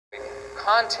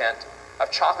content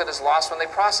of chocolate is lost when they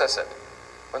process it,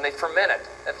 when they ferment it.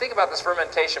 And think about this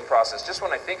fermentation process. Just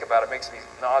when I think about it, it makes me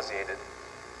nauseated.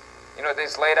 You know,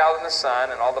 it's laid out in the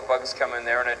sun, and all the bugs come in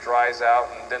there, and it dries out,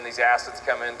 and then these acids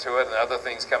come into it, and other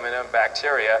things come in, and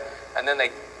bacteria, and then they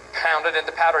pound it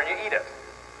into powder, and you eat it.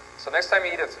 So next time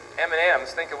you eat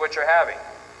M&Ms, think of what you're having,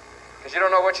 because you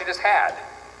don't know what you just had.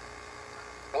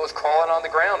 What was crawling on the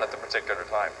ground at the particular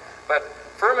time. But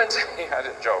fermentation, I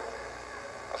didn't joke.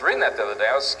 I was reading that the other day.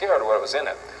 I was scared of what was in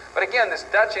it. But again, this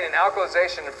Dutching and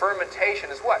alkalization and fermentation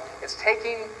is what? It's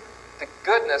taking the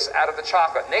goodness out of the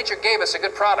chocolate. Nature gave us a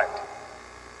good product.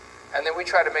 And then we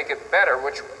try to make it better,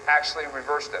 which actually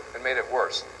reversed it and made it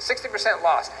worse. 60%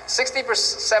 lost.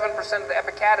 67% of the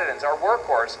epicatidins, our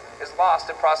workhorse, is lost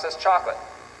in processed chocolate.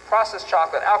 Processed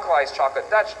chocolate, alkalized chocolate,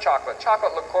 Dutch chocolate,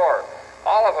 chocolate liqueur.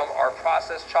 All of them are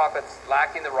processed chocolates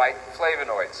lacking the right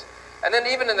flavonoids. And then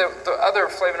even in the other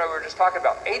flavonoid we were just talking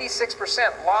about,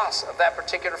 86% loss of that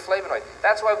particular flavonoid.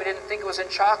 That's why we didn't think it was in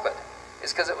chocolate.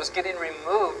 It's because it was getting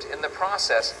removed in the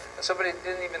process, and somebody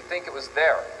didn't even think it was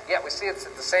there. Yet we see it's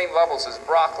at the same levels as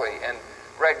broccoli and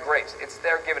red grapes. It's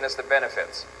there giving us the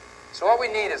benefits. So what we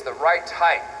need is the right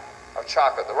type of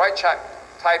chocolate, the right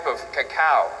type of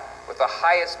cacao with the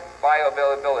highest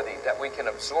bioavailability that we can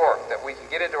absorb, that we can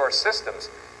get into our systems,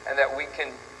 and that we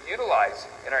can utilize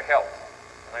in our health.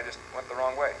 And I just went the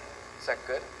wrong way. Is that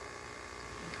good?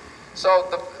 So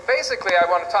basically I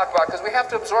want to talk about, because we have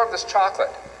to absorb this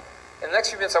chocolate. In the next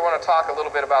few minutes I want to talk a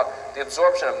little bit about the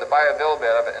absorption of it, the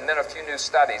bioavailability of it, and then a few new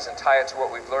studies and tie it to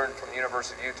what we've learned from the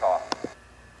University of Utah.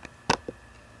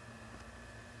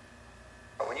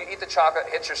 When you eat the chocolate,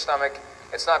 it hits your stomach,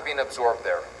 it's not being absorbed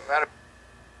there. Matter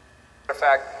of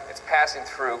fact, it's passing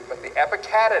through, but the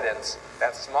epicatidins,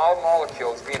 that small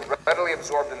molecule, is being readily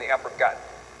absorbed in the upper gut.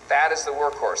 That is the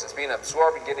workhorse. It's being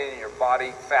absorbed and getting into your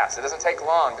body fast. It doesn't take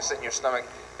long to sit in your stomach,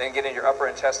 then get in your upper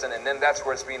intestine, and then that's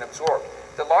where it's being absorbed.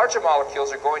 The larger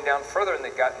molecules are going down further in the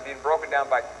gut and being broken down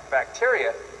by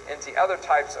bacteria into other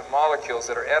types of molecules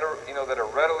that are, that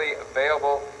are readily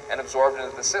available and absorbed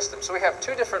into the system. So we have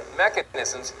two different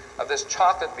mechanisms of this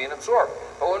chocolate being absorbed.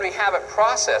 But when we have it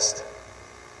processed,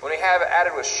 when we have it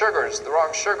added with sugars, the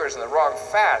wrong sugars and the wrong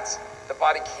fats, the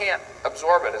body can't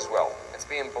absorb it as well. It's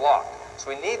being blocked. So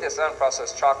we need this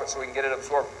unprocessed chocolate so we can get it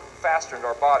absorbed faster into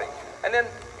our body. And then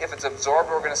if it's absorbed,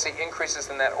 we're going to see increases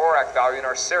in that ORAC value in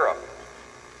our serum,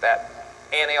 that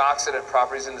antioxidant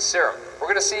properties in the serum. We're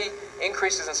going to see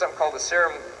increases in something called the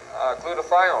serum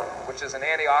glutathione, which is an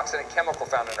antioxidant chemical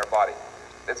found in our body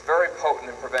that's very potent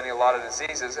in preventing a lot of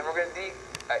diseases. And we're going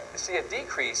to see a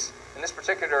decrease in this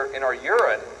particular, in our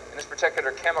urine, in this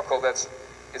particular chemical is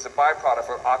a byproduct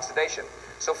of oxidation.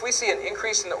 So if we see an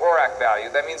increase in the ORAC value,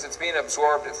 that means it's being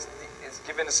absorbed, it's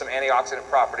given us some antioxidant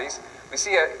properties. We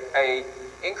see a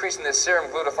increase in this serum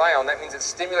glutathione, that means it's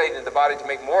stimulating the body to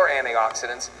make more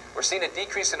antioxidants. We're seeing a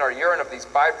decrease in our urine of these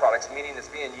byproducts, meaning it's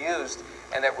being used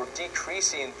and that we're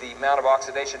decreasing the amount of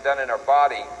oxidation done in our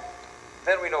body.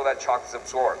 Then we know that chocolate's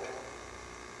absorbed.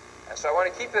 And so I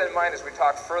want to keep that in mind as we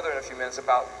talk further in a few minutes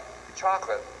about the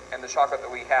chocolate and the chocolate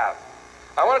that we have.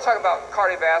 I want to talk about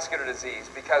cardiovascular disease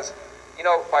because,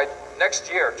 by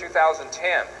next year,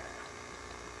 2010,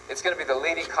 it's going to be the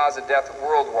leading cause of death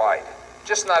worldwide.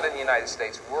 Just not in the United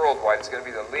States, worldwide. It's going to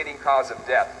be the leading cause of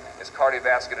death is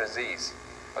cardiovascular disease.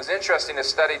 It was interesting, a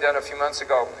study done a few months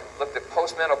ago looked at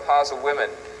postmenopausal women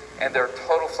and their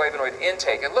total flavonoid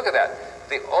intake. And look at that.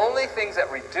 The only things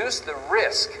that reduce the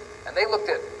risk, and they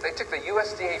took the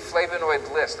USDA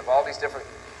flavonoid list of all these different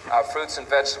fruits and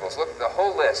vegetables, looked at the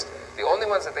whole list. The only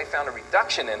ones that they found a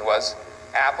reduction in was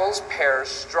apples, pears,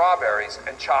 strawberries,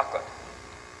 and chocolate.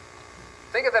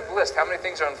 Think of that list, how many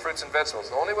things are on fruits and vegetables.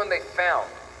 The only one they found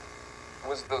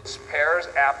was those pears,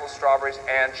 apples, strawberries,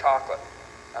 and chocolate.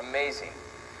 Amazing.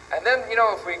 And then,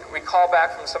 if we recall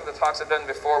back from some of the talks I've done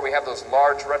before, we have those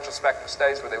large retrospective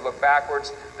studies where they look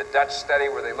backwards. The Dutch study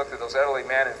where they looked at those elderly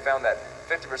men and found that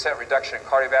 50% reduction in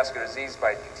cardiovascular disease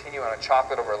by continuing on a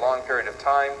chocolate over a long period of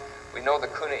time. We know the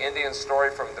Kuna Indian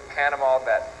story from the Panama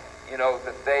that,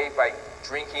 that they, by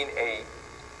drinking a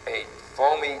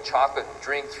foamy chocolate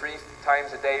drink 3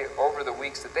 times a day over the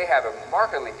weeks, that they have a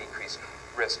markedly decreased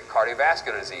risk of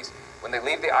cardiovascular disease. When they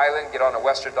leave the island, get on a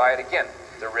Western diet again,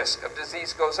 the risk of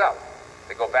disease goes up.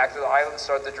 They go back to the island,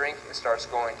 start the drink, it starts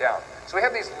going down. So we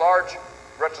have these large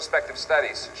retrospective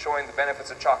studies showing the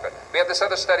benefits of chocolate. We have this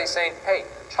other study saying, hey,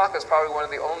 chocolate is probably one of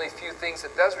the only few things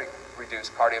that does reduce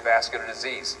cardiovascular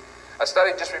disease. A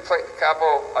study just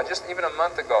even a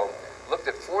month ago looked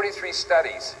at 43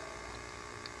 studies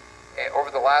over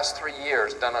the last 3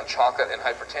 years done on chocolate and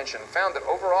hypertension, and found that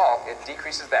overall it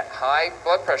decreases that high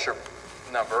blood pressure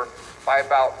number by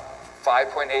about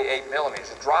 5.88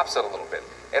 millimeters. It drops it a little bit.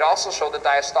 It also showed the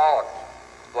diastolic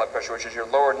blood pressure, which is your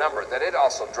lower number, that it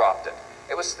also dropped it.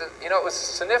 It was, it was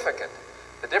significant.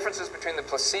 The differences between the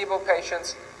placebo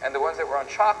patients and the ones that were on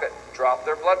chocolate dropped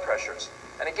their blood pressures.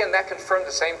 And again, that confirmed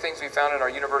the same things we found in our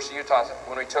University of Utah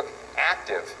when we took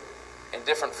active in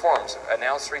different forms, an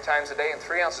ounce 3 times a day and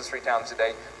 3 ounces 3 times a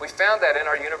day. We found that in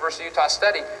our University of Utah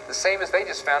study, the same as they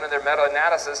just found in their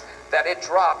meta-analysis, that it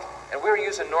dropped. And we were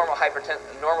using normal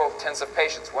hypertensive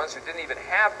patients, ones who didn't even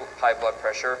have high blood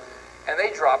pressure, and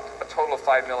they dropped a total of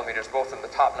 5 millimeters, both in the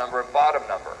top number and bottom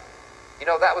number.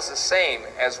 That was the same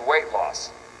as weight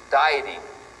loss, dieting,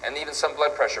 and even some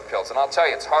blood pressure pills. And I'll tell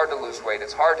you, it's hard to lose weight.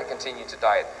 It's hard to continue to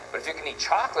diet. But if you can eat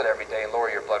chocolate every day and lower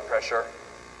your blood pressure,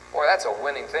 boy, that's a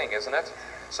winning thing, isn't it?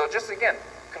 So just again,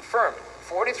 confirmed,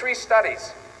 43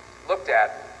 studies looked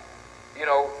at,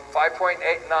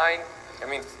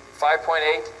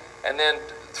 5.8, and then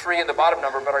 3 in the bottom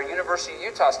number. But our University of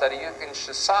Utah study,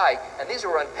 Xocai, and these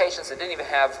were on patients that didn't even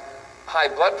have high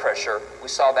blood pressure, we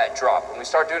saw that drop. When we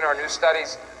start doing our new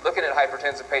studies, looking at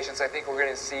hypertensive patients, I think we're going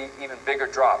to see even bigger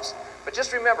drops. But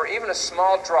just remember, even a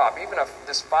small drop, even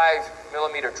this 5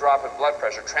 millimeter drop in blood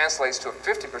pressure translates to a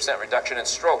 50% reduction in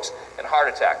strokes and heart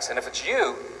attacks. And if it's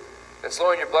you that's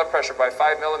lowering your blood pressure by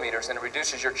 5 millimeters and it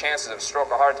reduces your chances of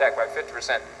stroke or heart attack by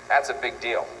 50%, that's a big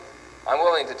deal. I'm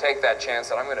willing to take that chance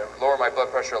that I'm going to lower my blood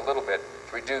pressure a little bit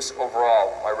to reduce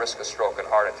overall my risk of stroke and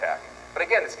heart attack. But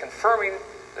again, it's confirming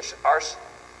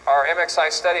our MXI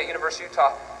study at University of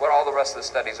Utah, what all the rest of the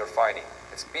studies are finding.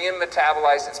 It's being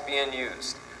metabolized, it's being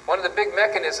used. One of the big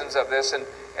mechanisms of this, and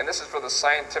this is for the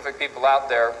scientific people out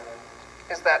there,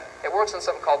 is that it works on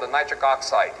something called the nitric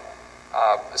oxide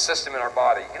system in our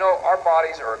body. Our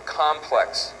bodies are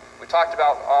complex. We talked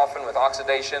about often with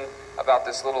oxidation about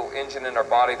this little engine in our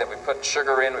body that we put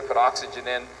sugar in, we put oxygen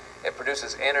in, it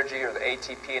produces energy or the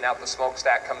ATP, and out the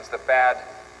smokestack comes the bad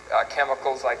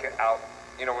chemicals like out,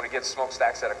 when it gets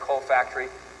smokestacks at a coal factory.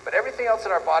 But everything else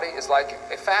in our body is like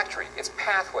a factory. It's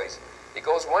pathways. It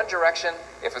goes one direction.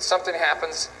 If something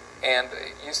happens and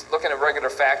you look in a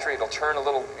regular factory, it'll turn a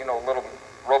little, little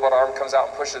robot arm comes out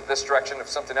and pushes it this direction. If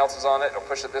something else is on it, it'll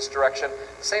push it this direction.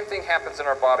 The same thing happens in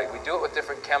our body. We do it with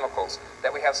different chemicals,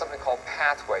 that we have something called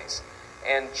pathways.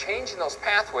 And changing those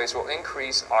pathways will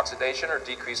increase oxidation or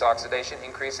decrease oxidation,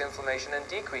 increase inflammation and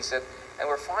decrease it. And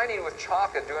we're finding with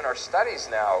chocolate, doing our studies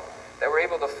now, that we're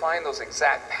able to find those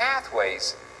exact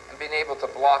pathways and being able to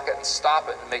block it and stop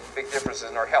it and make big differences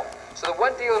in our health. So the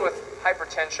one dealing with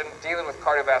hypertension, dealing with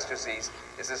cardiovascular disease,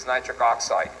 is this nitric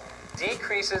oxide.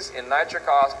 Decreases in nitric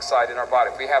oxide in our body.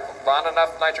 If we have not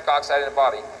enough nitric oxide in the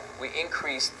body, we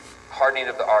increase hardening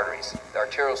of the arteries, the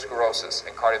arteriosclerosis,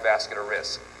 and cardiovascular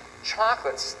risk.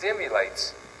 Chocolate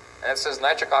stimulates, and it says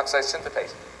nitric oxide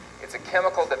synthetase. It's a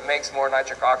chemical that makes more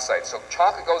nitric oxide. So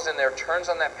chocolate goes in there, turns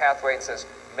on that pathway, and says,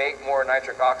 make more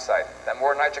nitric oxide. That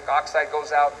more nitric oxide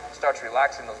goes out, starts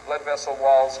relaxing those blood vessel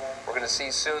walls. We're going to see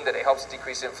soon that it helps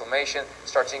decrease inflammation,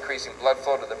 starts increasing blood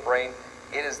flow to the brain.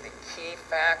 It is the key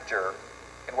factor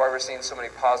in why we're seeing so many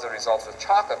positive results with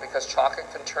chocolate, because chocolate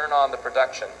can turn on the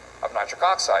production of nitric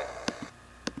oxide.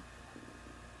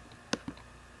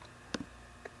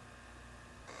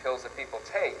 Pills that people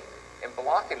take in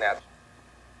blocking that,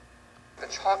 the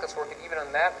chocolate's working even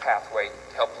on that pathway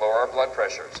to help lower our blood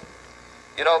pressures.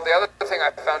 The other thing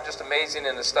I found just amazing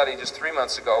in the study just 3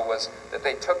 months ago was that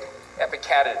they took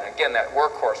epicatidin, again, that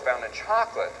workhorse found in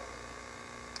chocolate,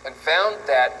 and found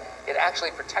that it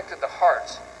actually protected the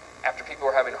heart after people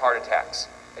were having heart attacks.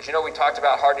 As you know, we talked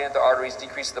about hardening of the arteries,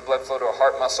 decreasing the blood flow to a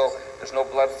heart muscle. There's no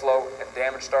blood flow, and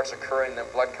damage starts occurring, then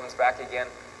blood comes back again.